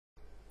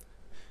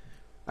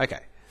Okay,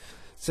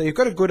 so you've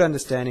got a good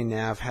understanding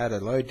now of how to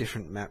load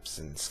different maps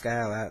and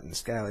scale out and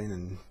scale in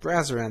and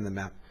browse around the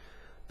map.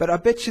 But I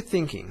bet you're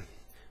thinking,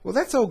 well,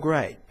 that's all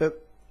great,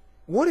 but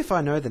what if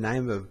I know the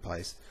name of a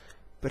place,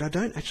 but I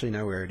don't actually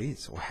know where it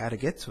is or how to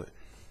get to it?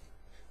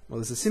 Well,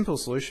 there's a simple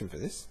solution for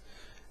this,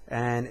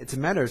 and it's a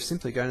matter of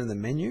simply going to the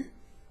menu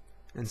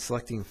and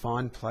selecting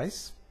Find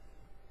Place.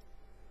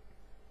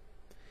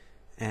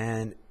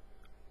 And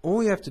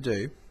all you have to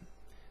do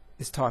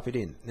is type it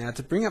in. Now,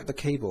 to bring up the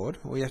keyboard,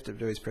 all you have to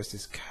do is press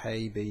this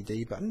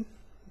KBD button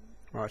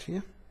right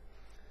here,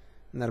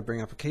 and that'll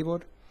bring up a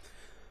keyboard.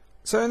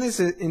 So in this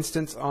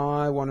instance,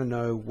 I want to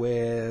know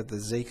where the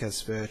Zika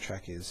spur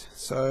track is.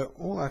 So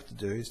all I have to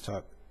do is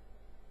type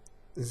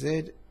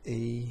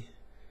ZEKA.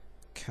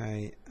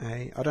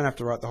 I don't have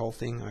to write the whole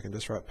thing, I can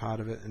just write part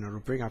of it and it'll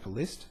bring up a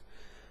list.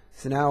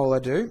 So now all I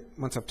do,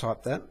 once I've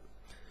typed that,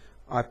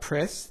 I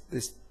press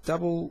this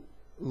double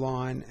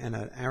line and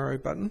an arrow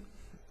button,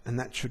 and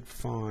that should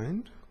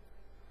find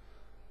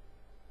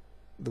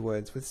the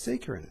words with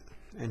Zika in it.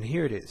 And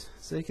here it is,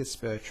 Zika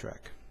spur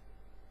track.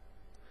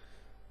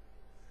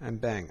 And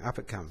bang, up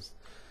it comes.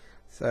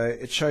 So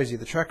it shows you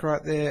the track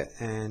right there,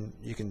 and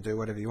you can do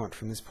whatever you want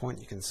from this point.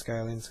 You can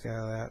scale in,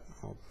 scale out,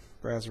 or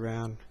browse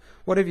around,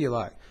 whatever you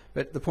like.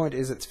 But the point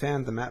is, it's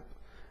found the map,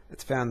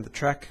 it's found the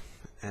track,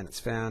 and it's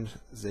found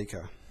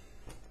Zika.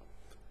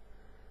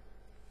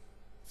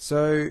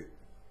 So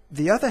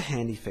the other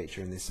handy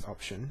feature in this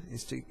option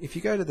is to, if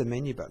you go to the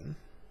menu button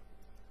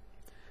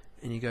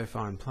and you go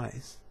Find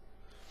Place,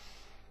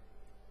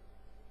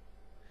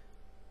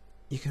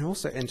 you can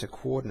also enter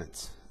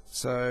coordinates.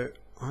 So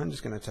I'm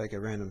just going to take a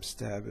random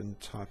stab and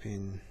type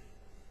in,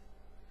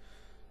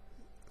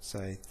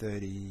 say,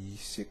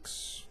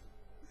 36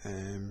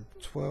 and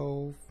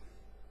 12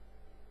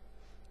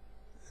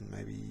 and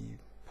maybe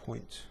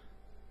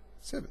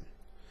 0.7,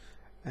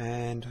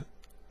 and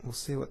we'll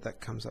see what that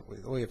comes up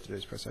with. All you have to do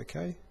is press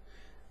OK,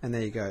 and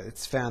there you go,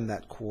 it's found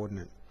that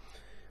coordinate.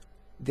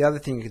 The other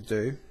thing you could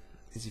do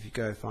is, if you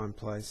go Find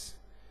Place,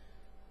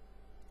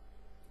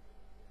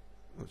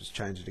 we'll just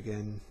change it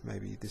again,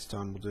 maybe this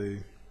time we'll do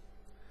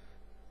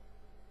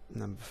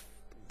number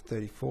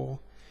 34.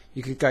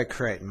 You could go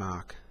Create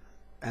Mark,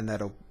 and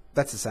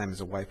that's the same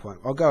as a waypoint.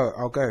 I'll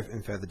go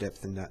in further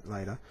depth than that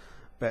later,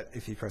 but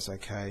if you press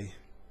OK,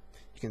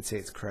 you can see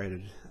it's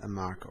created a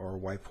mark or a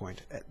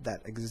waypoint at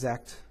that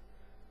exact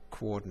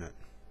coordinate.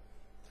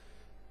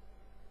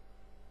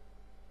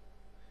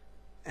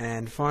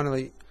 And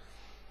finally,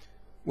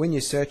 when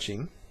you're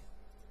searching,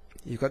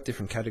 you've got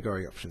different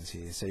category options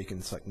here. So you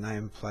can select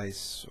name,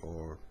 place,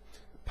 or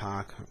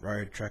park,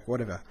 road, track,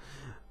 whatever.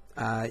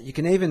 You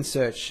can even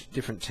search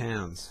different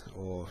towns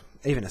or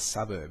even a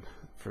suburb,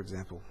 for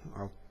example.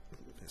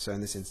 So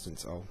in this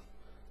instance, I'll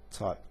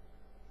type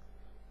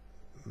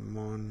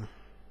and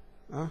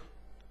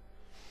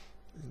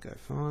go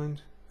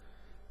find,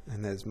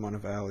 and there's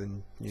Monavale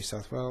in New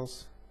South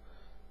Wales.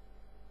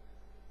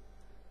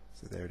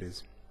 So there it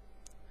is.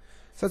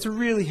 So it's a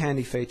really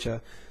handy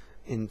feature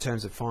in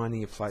terms of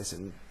finding a place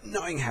and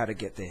knowing how to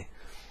get there.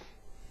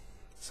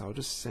 So I'll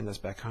just send us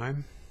back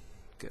home,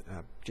 get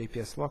a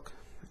GPS lock,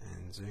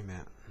 and zoom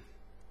out.